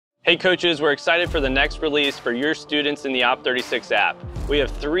Hey coaches, we're excited for the next release for your students in the Op36 app. We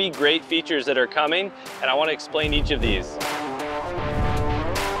have 3 great features that are coming, and I want to explain each of these.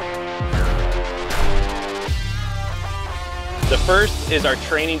 The first is our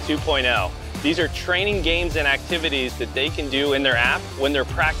Training 2.0. These are training games and activities that they can do in their app when they're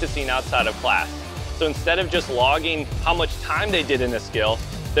practicing outside of class. So instead of just logging how much time they did in a skill,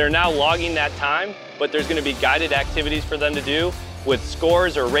 they're now logging that time, but there's going to be guided activities for them to do with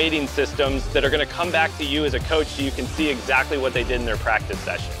scores or rating systems that are going to come back to you as a coach so you can see exactly what they did in their practice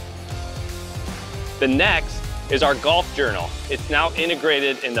session. The next is our golf journal. It's now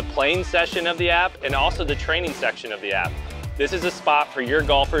integrated in the playing session of the app and also the training section of the app. This is a spot for your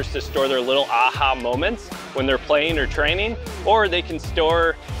golfers to store their little aha moments when they're playing or training, or they can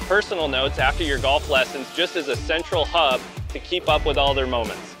store personal notes after your golf lessons just as a central hub to keep up with all their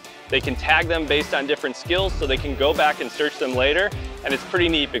moments. They can tag them based on different skills so they can go back and search them later, and it's pretty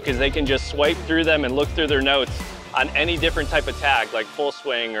neat because they can just swipe through them and look through their notes on any different type of tag like full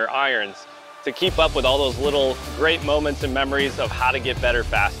swing or irons to keep up with all those little great moments and memories of how to get better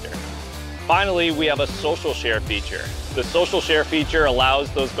faster. Finally, we have a social share feature. The social share feature allows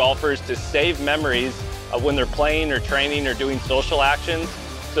those golfers to save memories of when they're playing or training or doing social actions.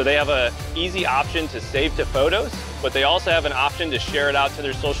 So they have an easy option to save to photos, but they also have an option to share it out to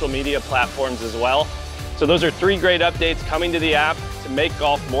their social media platforms as well. So those are 3 great updates coming to the app to make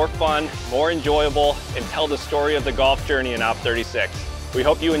golf more fun, more enjoyable, and tell the story of the golf journey in Op36. We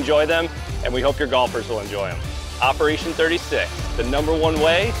hope you enjoy them, and we hope your golfers will enjoy them. Operation 36, the #1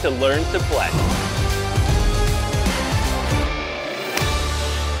 way to learn to play.